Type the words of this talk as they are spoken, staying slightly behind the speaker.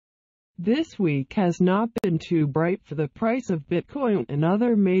This week has not been too bright for the price of Bitcoin and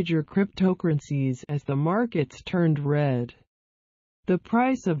other major cryptocurrencies as the markets turned red. The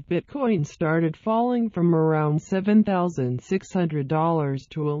price of Bitcoin started falling from around $7,600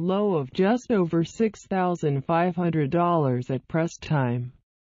 to a low of just over $6,500 at press time.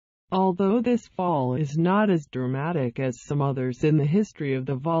 Although this fall is not as dramatic as some others in the history of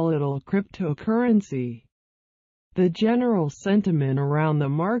the volatile cryptocurrency, the general sentiment around the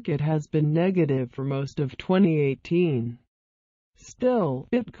market has been negative for most of 2018. Still,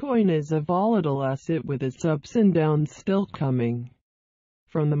 Bitcoin is a volatile asset with its ups and downs still coming.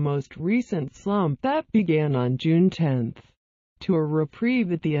 From the most recent slump that began on June 10th, to a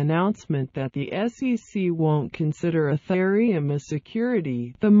reprieve at the announcement that the SEC won't consider Ethereum a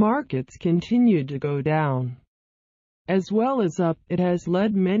security, the markets continued to go down. As well as up, it has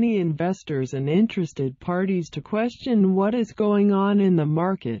led many investors and interested parties to question what is going on in the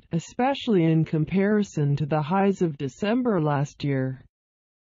market, especially in comparison to the highs of December last year.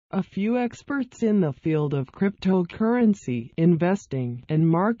 A few experts in the field of cryptocurrency, investing, and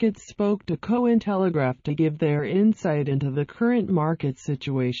markets spoke to Cointelegraph to give their insight into the current market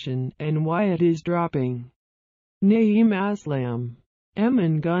situation and why it is dropping. Naeem Aslam,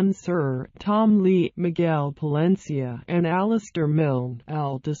 Emin Gun Sir, Tom Lee, Miguel Palencia, and Alistair Milne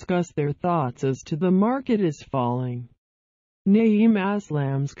all discuss their thoughts as to the market is falling. Naeem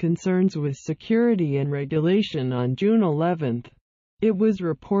Aslam's concerns with security and regulation. On June 11th, it was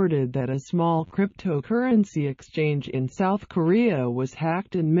reported that a small cryptocurrency exchange in South Korea was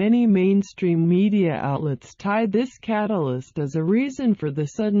hacked, and many mainstream media outlets tied this catalyst as a reason for the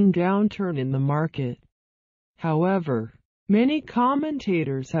sudden downturn in the market. However, many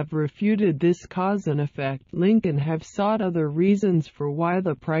commentators have refuted this cause and effect link and have sought other reasons for why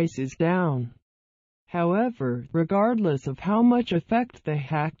the price is down. However, regardless of how much effect the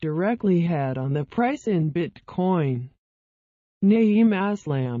hack directly had on the price in Bitcoin, Naeem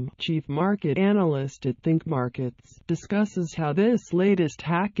Aslam, chief market analyst at Think Markets, discusses how this latest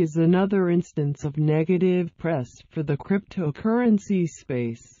hack is another instance of negative press for the cryptocurrency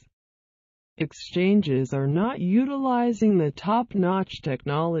space. Exchanges are not utilizing the top-notch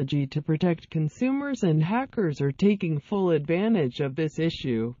technology to protect consumers, and hackers are taking full advantage of this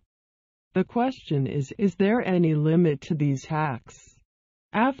issue. The question is there any limit to these hacks?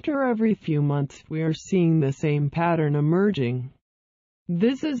 After every few months, we are seeing the same pattern emerging.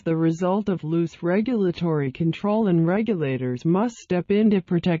 This is the result of loose regulatory control, and regulators must step in to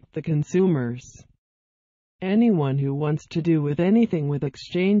protect the consumers. Anyone who wants to do with anything with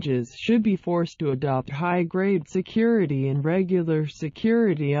exchanges should be forced to adopt high-grade security and regular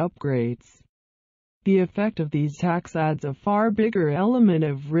security upgrades. The effect of these hacks adds a far bigger element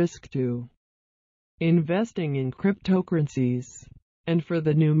of risk to investing in cryptocurrencies, and for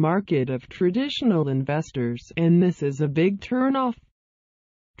the new market of traditional investors, and this is a big turnoff.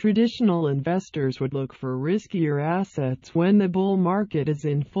 Traditional investors would look for riskier assets when the bull market is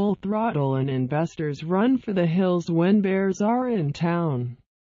in full throttle, and investors run for the hills when bears are in town.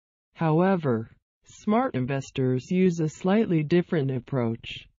 However, smart investors use a slightly different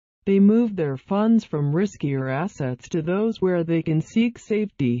approach. They move their funds from riskier assets to those where they can seek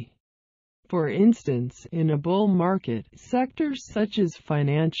safety. For instance, in a bull market, sectors such as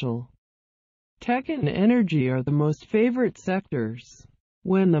financial, tech, and energy are the most favorite sectors.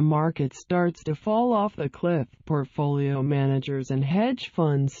 When the market starts to fall off the cliff, portfolio managers and hedge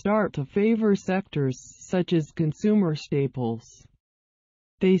funds start to favor sectors such as consumer staples.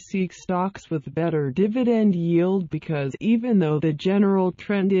 They seek stocks with better dividend yield because even though the general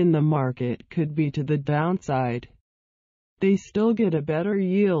trend in the market could be to the downside, they still get a better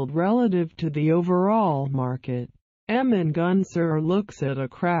yield relative to the overall market. Emin Gun Sir looks at a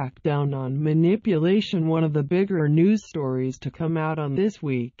crackdown on manipulation. One of the bigger news stories to come out on this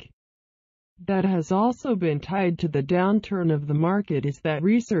week that has also been tied to the downturn of the market is that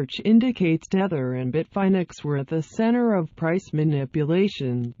research indicates Tether and Bitfinex were at the center of price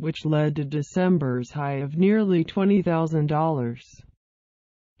manipulation, which led to December's high of nearly $20,000.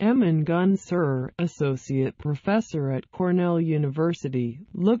 Emin Gun Sir, associate professor at Cornell University,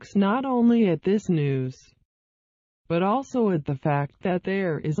 looks not only at this news, but also at the fact that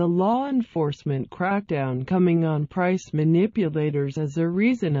there is a law enforcement crackdown coming on price manipulators as a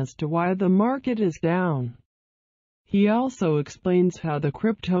reason as to why the market is down. He also explains how the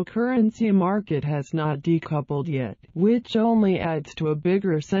cryptocurrency market has not decoupled yet, which only adds to a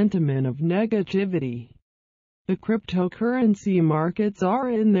bigger sentiment of negativity. The cryptocurrency markets are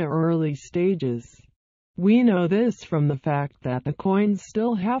in their early stages. We know this from the fact that the coins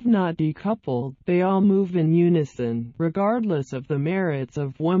still have not decoupled. They all move in unison, regardless of the merits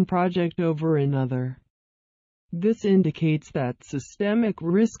of one project over another. This indicates that systemic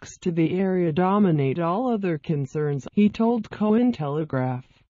risks to the area dominate all other concerns, he told Cointelegraph.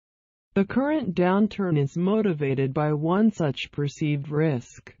 The current downturn is motivated by one such perceived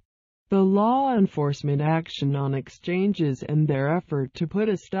risk: the law enforcement action on exchanges and their effort to put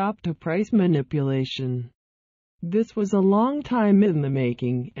a stop to price manipulation. This was a long time in the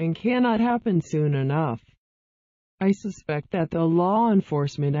making, and cannot happen soon enough. I suspect that the law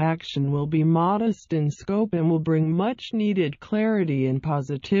enforcement action will be modest in scope and will bring much-needed clarity and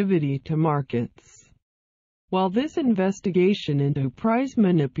positivity to markets. While this investigation into price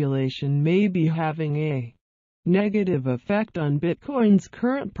manipulation may be having a negative effect on Bitcoin's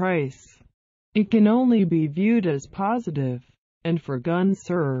current price, it can only be viewed as positive. And for Gun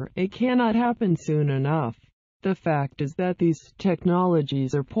Sir, it cannot happen soon enough. The fact is that these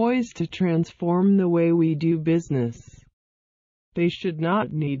technologies are poised to transform the way we do business. They should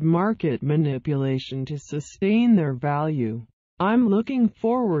not need market manipulation to sustain their value. I'm looking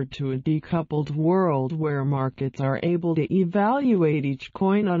forward to a decoupled world where markets are able to evaluate each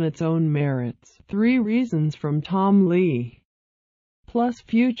coin on its own merits. 3 reasons from Tom Lee. Plus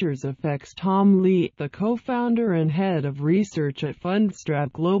Futures Effects. Tom Lee, the co-founder and head of research at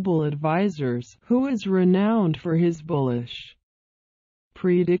Fundstrat Global Advisors, who is renowned for his bullish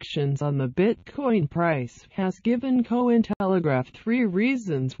predictions on the Bitcoin price, has given Cointelegraph 3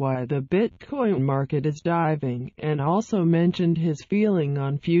 reasons why the Bitcoin market is diving, and also mentioned his feeling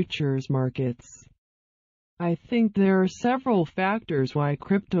on futures markets. I think there are several factors why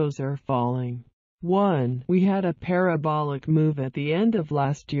cryptos are falling. 1. We had a parabolic move at the end of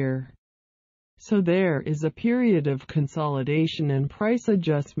last year. So there is a period of consolidation and price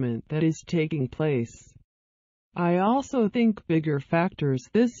adjustment that is taking place. I also think bigger factors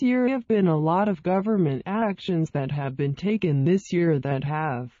this year have been a lot of government actions that have been taken this year that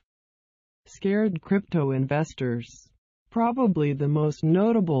have scared crypto investors. Probably the most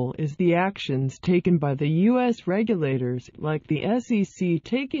notable is the actions taken by the U.S. regulators, like the SEC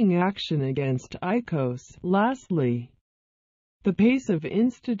taking action against ICOs. Lastly, the pace of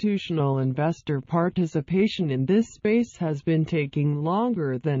institutional investor participation in this space has been taking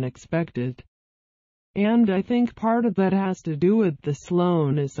longer than expected. And I think part of that has to do with the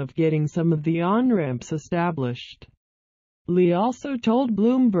slowness of getting some of the on-ramps established. Lee also told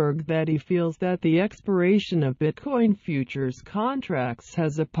Bloomberg that he feels that the expiration of Bitcoin futures contracts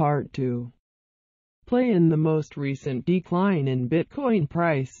has a part to play in the most recent decline in Bitcoin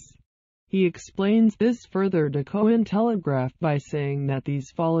price. He explains this further to Cointelegraph by saying that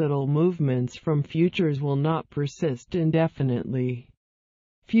these volatile movements from futures will not persist indefinitely.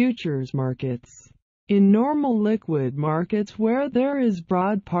 Futures markets. In normal liquid markets where there is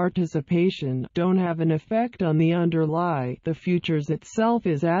broad participation, don't have an effect on the underlie. The futures itself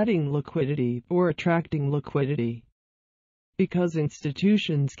is adding liquidity, or attracting liquidity, because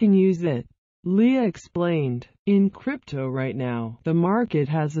institutions can use it. Leah explained, in crypto right now, the market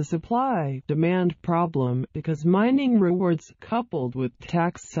has a supply-demand problem, because mining rewards, coupled with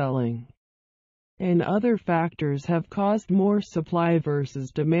tax selling and other factors, have caused more supply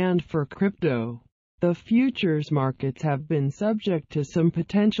versus demand for crypto. The futures markets have been subject to some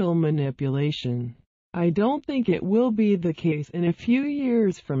potential manipulation. I don't think it will be the case in a few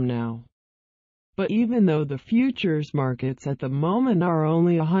years from now. But even though the futures markets at the moment are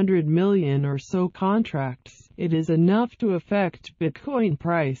only 100 million or so contracts, it is enough to affect Bitcoin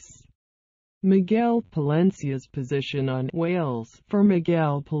price. Miguel Palencia's position on whales. For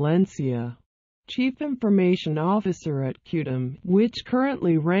Miguel Palencia, Chief Information Officer at Qtum, which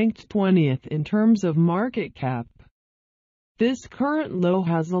currently ranked 20th in terms of market cap, this current low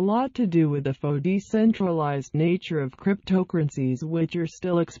has a lot to do with the decentralized nature of cryptocurrencies, which are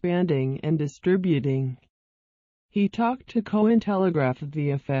still expanding and distributing. He talked to Cointelegraph of the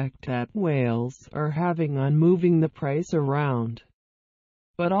effect that whales are having on moving the price around,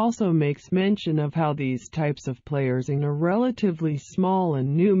 but also makes mention of how these types of players in a relatively small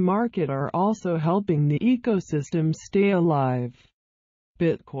and new market are also helping the ecosystem stay alive.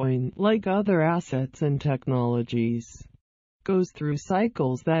 Bitcoin, like other assets and technologies, goes through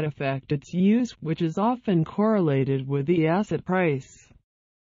cycles that affect its use, which is often correlated with the asset price.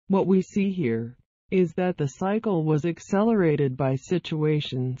 What we see here is that the cycle was accelerated by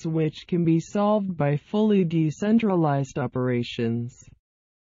situations which can be solved by fully decentralized operations.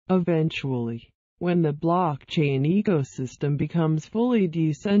 Eventually, When the blockchain ecosystem becomes fully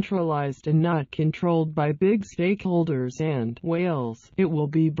decentralized and not controlled by big stakeholders and whales, it will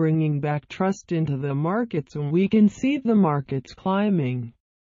be bringing back trust into the markets, and we can see the markets climbing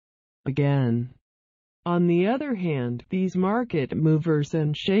again. On the other hand, these market movers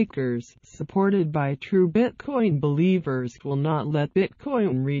and shakers, supported by true Bitcoin believers, will not let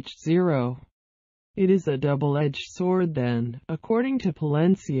Bitcoin reach zero. It is a double-edged sword then, according to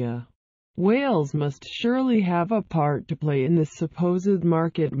Palencia. Whales must surely have a part to play in this supposed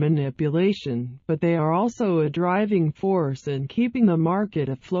market manipulation, but they are also a driving force in keeping the market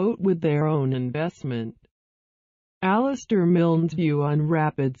afloat with their own investment. Alistair Milne's view on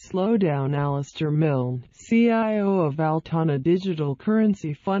rapid slowdown. Alistair Milne, CIO of Altana Digital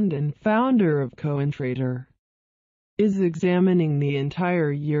Currency Fund and founder of CoinTrader, is examining the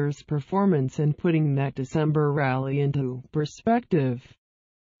entire year's performance and putting that December rally into perspective.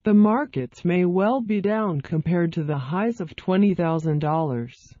 The markets may well be down compared to the highs of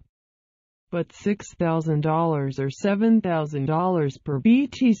 $20,000, but $6,000 or $7,000 per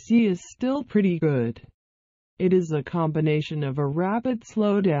BTC is still pretty good. It is a combination of a rapid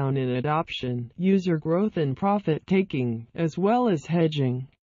slowdown in adoption, user growth and profit-taking, as well as hedging,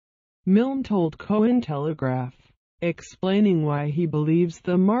 Milne told Cointelegraph, explaining why he believes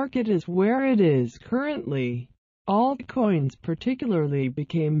the market is where it is currently. Altcoins particularly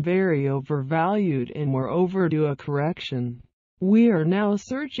became very overvalued and were overdue a correction. We are now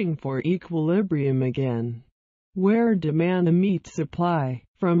searching for equilibrium again, where demand meets supply.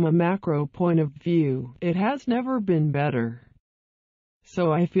 From a macro point of view, it has never been better.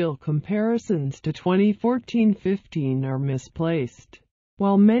 So I feel comparisons to 2014-15 are misplaced.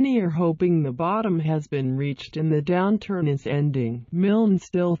 While many are hoping the bottom has been reached and the downturn is ending, Milne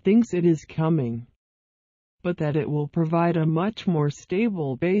still thinks it is coming, but that it will provide a much more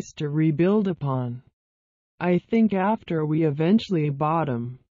stable base to rebuild upon. I think after we eventually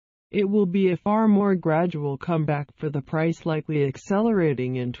bottom, it will be a far more gradual comeback, for the price likely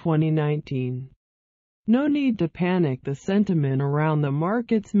accelerating in 2019. No need to panic. The sentiment around the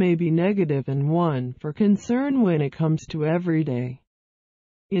markets may be negative and one for concern when it comes to everyday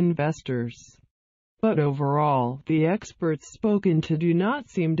investors. But overall, the experts spoken to do not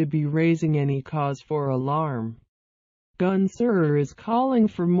seem to be raising any cause for alarm. Gunser is calling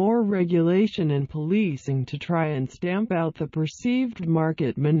for more regulation and policing to try and stamp out the perceived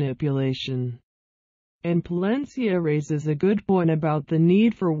market manipulation. And Palencia raises a good point about the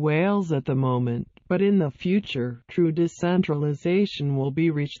need for whales at the moment, but in the future, true decentralization will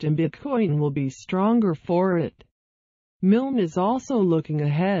be reached and Bitcoin will be stronger for it. Milne is also looking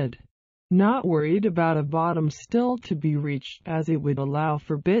ahead, not worried about a bottom still to be reached, as it would allow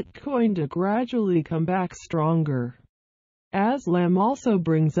for Bitcoin to gradually come back stronger. Aslam also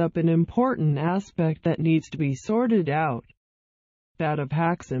brings up an important aspect that needs to be sorted out, that of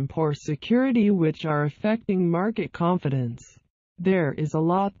hacks and poor security which are affecting market confidence. There is a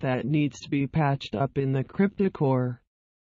lot that needs to be patched up in the crypto core.